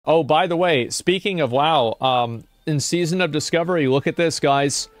Oh, by the way, speaking of WoW, in Season of Discovery, look at this,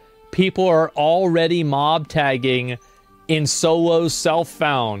 guys. People are already mob tagging in solo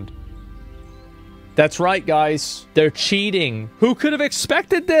self-found. That's right, guys. They're cheating. Who could have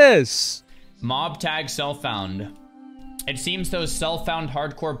expected this? Mob tag self-found. It seems those self-found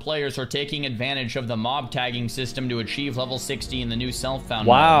hardcore players are taking advantage of the mob tagging system to achieve level 60 in the new self-found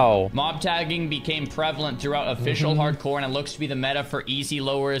Wow. mode. Mob tagging became prevalent throughout official hardcore, and it looks to be the meta for easy,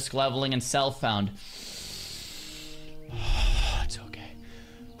 low-risk leveling and self-found. It's okay.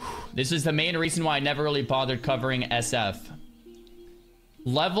 This is the main reason why I never really bothered covering SF.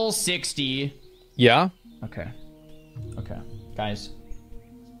 Level 60. Yeah? Okay. Okay. Guys.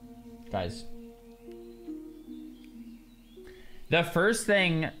 The first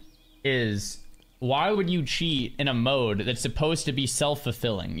thing is, why would you cheat in a mode that's supposed to be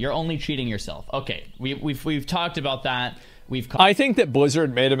self-fulfilling? You're only cheating yourself. Okay, we've talked about that. I think that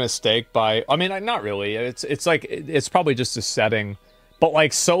Blizzard made a mistake by, I mean, not really. It's like, it's probably just a setting. But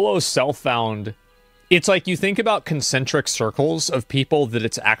like solo self-found, it's like you think about concentric circles of people that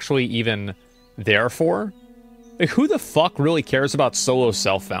it's actually even there for. Like, who the fuck really cares about solo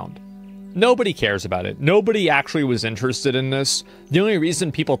self-found? Nobody cares about it. Nobody actually was interested in this. The only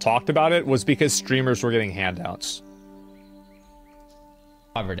reason people talked about it was because streamers were getting handouts.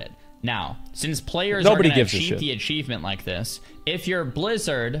 Covered it. Now, since players are going to cheat the achievement like this, if you're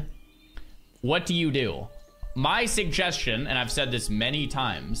Blizzard, what do you do? My suggestion, and I've said this many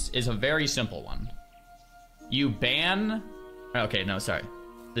times, is a very simple one. You ban... Okay, no, sorry.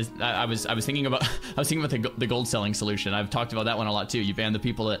 I was thinking about the gold selling solution. I've talked about that one a lot too. You ban the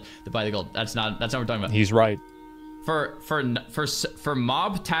people that buy the gold. That's not what we're talking about. He's right. For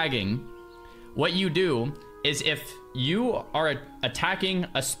mob tagging, what you do is if you are attacking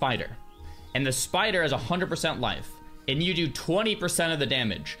a spider, and the spider has 100% life, and you do 20% of the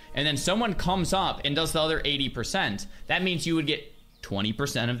damage, and then someone comes up and does the other 80%, that means you would get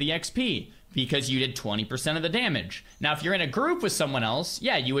 20% of the XP. Because you did 20% of the damage. Now, if you're in a group with someone else,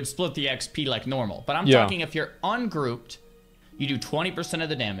 yeah, you would split the XP like normal. But I'm talking if you're ungrouped, you do 20% of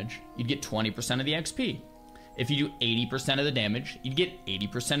the damage, you'd get 20% of the XP. If you do 80% of the damage, you'd get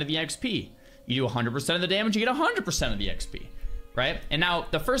 80% of the XP. You do 100% of the damage, you get 100% of the XP, right? And now,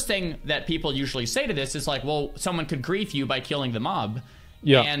 the first thing that people usually say to this is like, well, someone could grief you by killing the mob.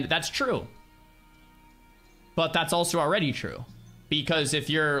 Yeah. And that's true. But that's also already true. Because if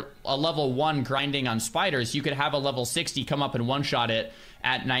you're a level 1 grinding on spiders, you could have a level 60 come up and one-shot it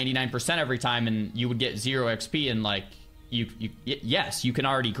at 99% every time, and you would get 0 XP, and like, yes, you can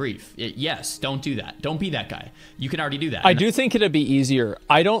already grief. Yes, don't do that. Don't be that guy. You can already do that. I do think it'd be easier.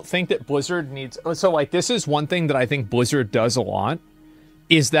 I don't think that Blizzard needs... So, like, this is one thing that I think Blizzard does a lot,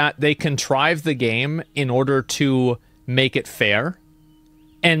 is that they contrive the game in order to make it fair.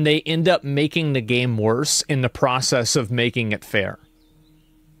 And they end up making the game worse in the process of making it fair.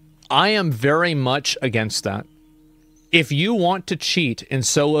 I am very much against that. If you want to cheat in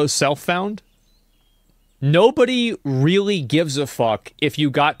solo self-found, nobody really gives a fuck if you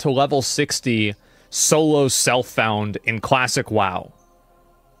got to level 60 solo self-found in Classic WoW.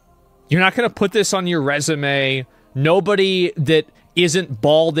 You're not going to put this on your resume. Nobody that isn't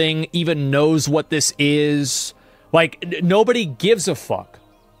balding even knows what this is. Like, nobody gives a fuck.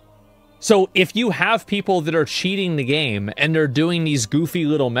 So if you have people that are cheating the game and they're doing these goofy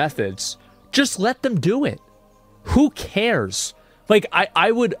little methods, just let them do it. Who cares? Like,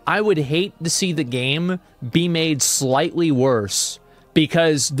 I would hate to see the game be made slightly worse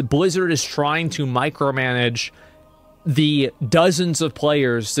because the Blizzard is trying to micromanage the dozens of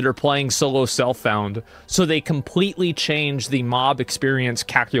players that are playing solo self-found, so they completely change the mob experience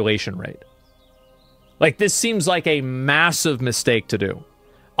calculation rate. Like, this seems like a massive mistake to do.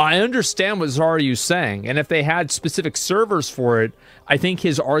 I understand what Zaryu's saying, and if they had specific servers for it, I think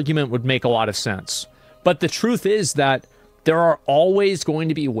his argument would make a lot of sense. But the truth is that there are always going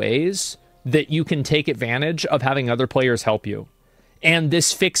to be ways that you can take advantage of having other players help you. And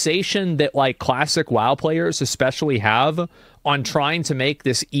this fixation that, like, classic WoW players especially have on trying to make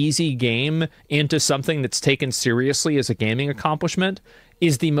this easy game into something that's taken seriously as a gaming accomplishment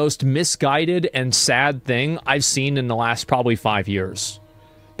is the most misguided and sad thing I've seen in the last probably 5 years.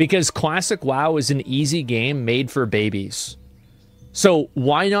 Because Classic WoW is an easy game made for babies. So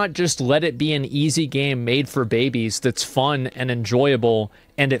why not just let it be an easy game made for babies that's fun and enjoyable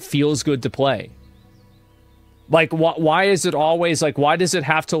and it feels good to play? Like, why is it always, like, why does it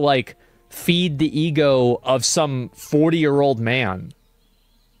have to, like, feed the ego of some 40-year-old man?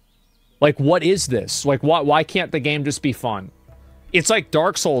 Like, what is this? Like, why can't the game just be fun? It's like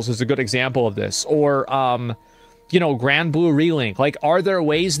Dark Souls is a good example of this. Or, you know, Grand Blue Relink. Like, are there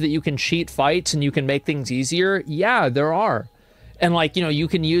ways that you can cheat fights and you can make things easier? Yeah, there are. And, like, you know, you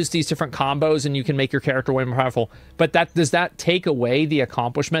can use these different combos and you can make your character way more powerful. But does that take away the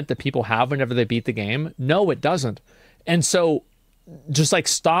accomplishment that people have whenever they beat the game? No, it doesn't. And so just, like,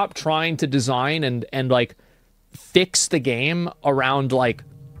 stop trying to design and like, fix the game around, like,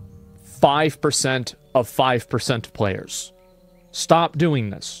 5% of 5% of players. Stop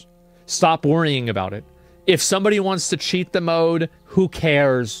doing this. Stop worrying about it. If somebody wants to cheat the mode, who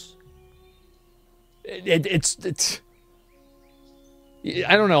cares? It's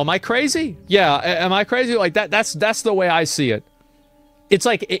I don't know. Am I crazy? Yeah, am I crazy? Like that's the way I see it. It's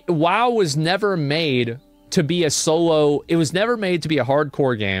like WoW was never made to be a solo. It was never made to be a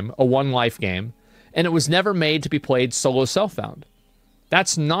hardcore game, a one life game, and it was never made to be played solo self-found.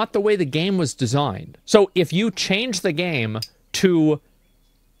 That's not the way the game was designed. So if you change the game to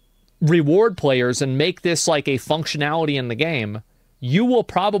reward players and make this like a functionality in the game, you will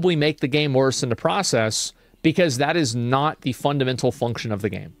probably make the game worse in the process, because that is not the fundamental function of the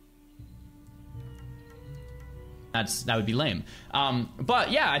game. That would be lame.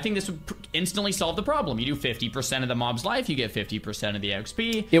 But yeah, I think this would instantly solve the problem. You do 50% of the mob's life, you get 50% of the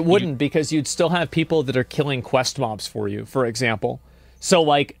XP. It wouldn't, because you'd still have people that are killing quest mobs for you, for example. So,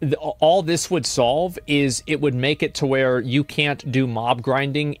 like, all this would solve is it would make it to where you can't do mob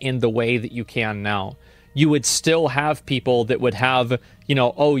grinding in the way that you can now. You would still have people that would have, you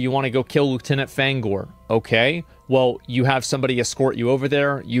know, oh, you want to go kill Lieutenant Fangor. Okay, well, you have somebody escort you over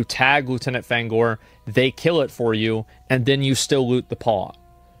there, you tag Lieutenant Fangor, they kill it for you, and then you still loot the paw.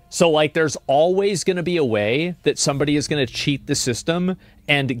 So, like, there's always going to be a way that somebody is going to cheat the system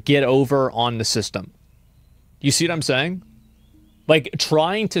and get over on the system. You see what I'm saying? Like,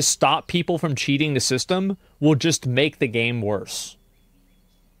 trying to stop people from cheating the system will just make the game worse.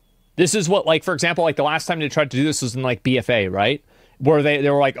 This is what, like, for example, like, the last time they tried to do this was in, like, BFA, right? Where they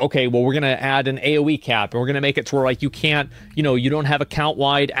were like, okay, well, we're going to add an AoE cap, and we're going to make it to where, like, you can't, you know, you don't have a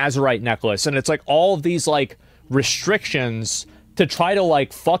count-wide Azerite necklace. And it's, like, all of these, like, restrictions to try to,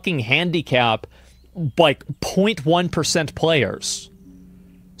 like, fucking handicap, like, 0.1% players.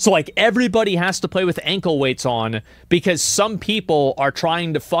 So, like, everybody has to play with ankle weights on because some people are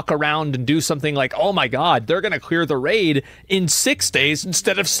trying to fuck around and do something like, oh my god, they're going to clear the raid in 6 days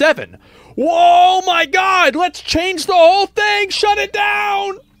instead of 7. Whoa, my god, let's change the whole thing, shut it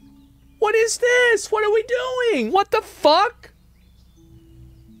down! What is this? What are we doing? What the fuck?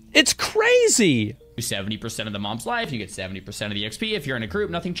 It's crazy! 70% of the mob's life, you get 70% of the XP. If you're in a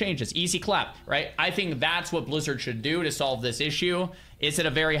group, nothing changes. Easy clap, right? I think that's what Blizzard should do to solve this issue. Is it a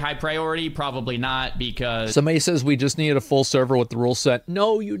very high priority? Probably not, because... Somebody says we just needed a full server with the rule set.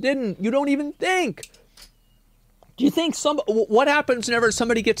 No, you didn't. You don't even think. Do you think what happens whenever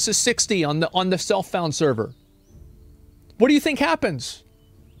somebody gets to 60 on the self-found server? What do you think happens?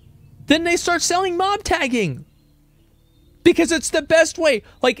 Then they start selling mob tagging. Because it's the best way.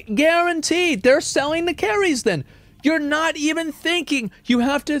 Like, guaranteed. They're selling the carries then. You're not even thinking. You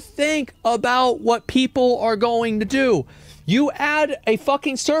have to think about what people are going to do. You add a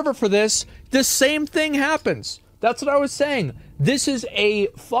fucking server for this, the same thing happens. That's what I was saying. This is a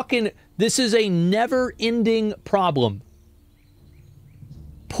never-ending problem.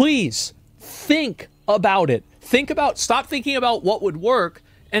 Please, think about it. Stop thinking about what would work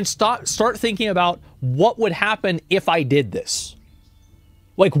and start thinking about what would happen if I did this.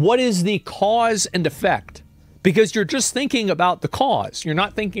 Like, what is the cause and effect? Because you're just thinking about the cause. You're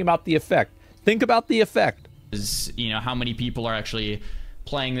not thinking about the effect. Think about the effect. You know, how many people are actually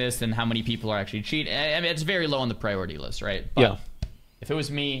playing this and how many people are actually cheating. I mean, it's very low on the priority list, right? But yeah. If it was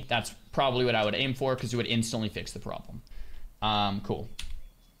me, that's probably what I would aim for, because it would instantly fix the problem. Cool.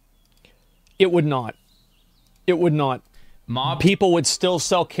 It would not. It would not. People would still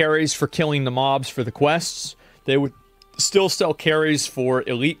sell carries for killing the mobs for the quests. They would still sell carries for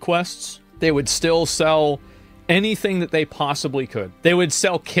elite quests. They would still sell anything that they possibly could. They would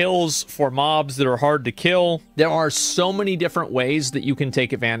sell kills for mobs that are hard to kill. There are so many different ways that you can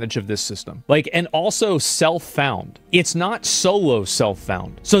take advantage of this system. Like, and also self-found. It's not solo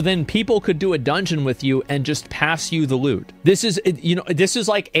self-found. So then people could do a dungeon with you and just pass you the loot. This is, you know, this is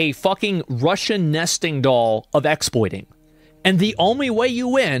like a fucking Russian nesting doll of exploiting. And the only way you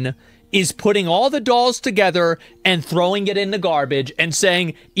win is putting all the dolls together and throwing it in the garbage and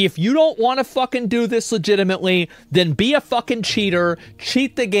saying, if you don't want to fucking do this legitimately, then be a fucking cheater,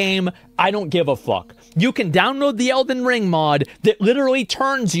 cheat the game, I don't give a fuck. You can download the Elden Ring mod that literally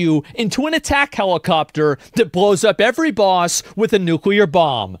turns you into an attack helicopter that blows up every boss with a nuclear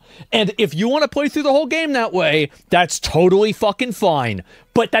bomb. And if you want to play through the whole game that way, that's totally fucking fine.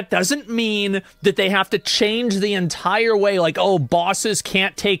 But that doesn't mean that they have to change the entire way. Like, oh, bosses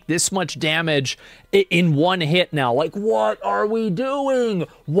can't take this much damage in one hit now. Like, what are we doing?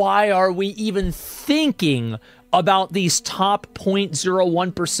 Why are we even thinking about these top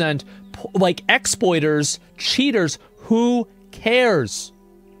 0.01% like exploiters, cheaters? Who cares?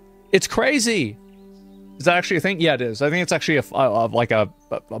 It's crazy. Is that actually a thing? Yeah, it is. I think it's actually like a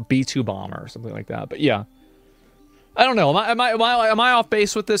B2 bomber or something like that. But yeah, I don't know. Am I off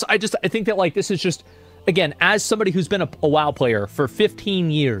base with this? I think that like this is just, again, as somebody who's been a WoW player for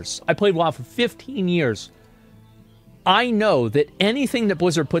 15 years, I played WoW for 15 years. I know that anything that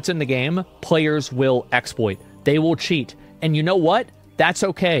Blizzard puts in the game, players will exploit. They will cheat. And you know what? That's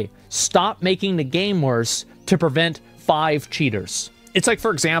okay. Stop making the game worse to prevent 5 cheaters. It's like,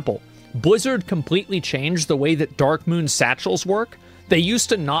 for example, Blizzard completely changed the way that Dark Moon satchels work. They used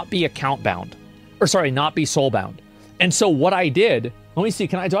to not be account bound. Or sorry, not be soul bound. And so what I did, let me see,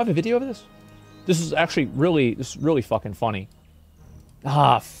 do I have a video of this? This is actually really fucking funny.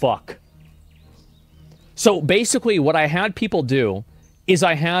 Ah, fuck. So basically what I had people do is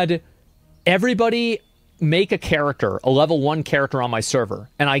I had everybody make a character, a level 1 character on my server,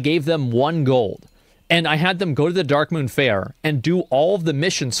 and I gave them 1 gold. And I had them go to the Dark Moon Fair and do all of the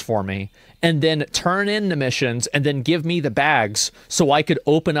missions for me, and then turn in the missions and then give me the bags so I could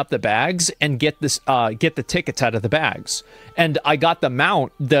open up the bags and get the tickets out of the bags. And I got the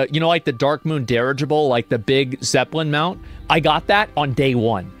mount, like the Dark Moon dirigible, like the big Zeppelin mount. I got that on day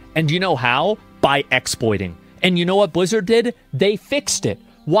 1. And you know how? By exploiting. And you know what Blizzard did? They fixed it.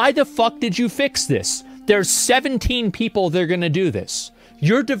 Why the fuck did you fix this? There's 17 people that are going to do this.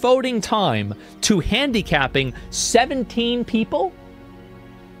 You're devoting time to handicapping 17 people?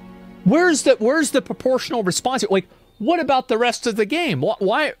 Where's the proportional response? Like, what about the rest of the game?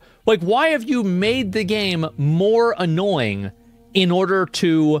 Why have you made the game more annoying in order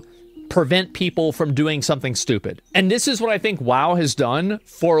to prevent people from doing something stupid? And this is what I think WoW has done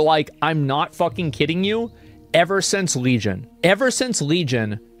for, like, I'm not fucking kidding you, ever since Legion. Ever since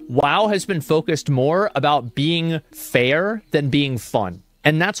Legion, WoW has been focused more about being fair than being fun.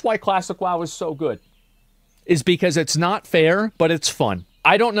 And that's why Classic WoW is so good. Is because it's not fair, but it's fun.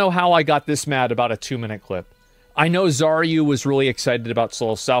 I don't know how I got this mad about a 2-minute clip. I know Zaryu was really excited about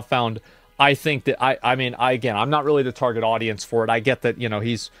Soul Southbound. I think that, again, I'm not really the target audience for it. I get that,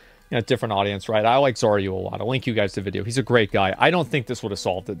 he's a different audience, right? I like Zaryu a lot. I'll link you guys to the video. He's a great guy. I don't think this would have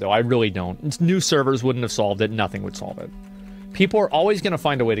solved it, though. I really don't. New servers wouldn't have solved it. Nothing would solve it. People are always going to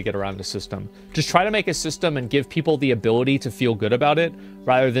find a way to get around the system. Just try to make a system and give people the ability to feel good about it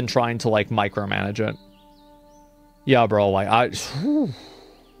rather than trying to, like, micromanage it. Yeah, bro, like,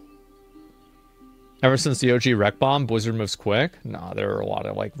 ever since the OG Wreck Bomb, Blizzard moves quick? Nah, there are a lot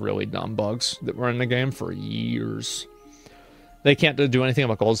of, like, really dumb bugs that were in the game for years. They can't do anything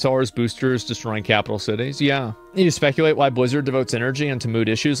about gold sellers, boosters, destroying capital cities. Yeah. You speculate why Blizzard devotes energy into mood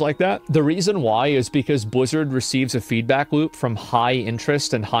issues like that? The reason why is because Blizzard receives a feedback loop from high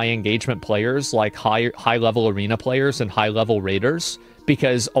interest and high engagement players, like high-level arena players and high-level raiders,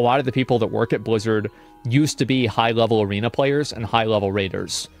 because a lot of the people that work at Blizzard used to be high-level arena players and high-level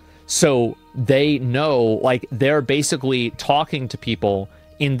raiders. So they know, like, they're basically talking to people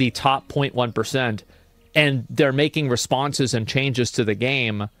in the top 0.1%, and they're making responses and changes to the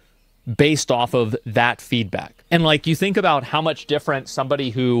game based off of that feedback. And, like, you think about how much different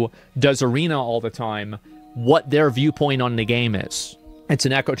somebody who does arena all the time, what their viewpoint on the game is. It's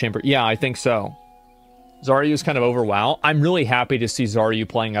an echo chamber. Yeah, I think so. Zaryu's kind of over WoW. I'm really happy to see Zaryu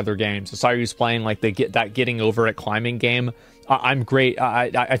playing other games. Zaryu's playing, like, that getting over it climbing game. I'm great.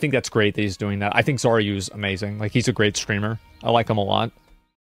 I think that's great that he's doing that. I think Zaryu's amazing. Like, he's a great streamer. I like him a lot.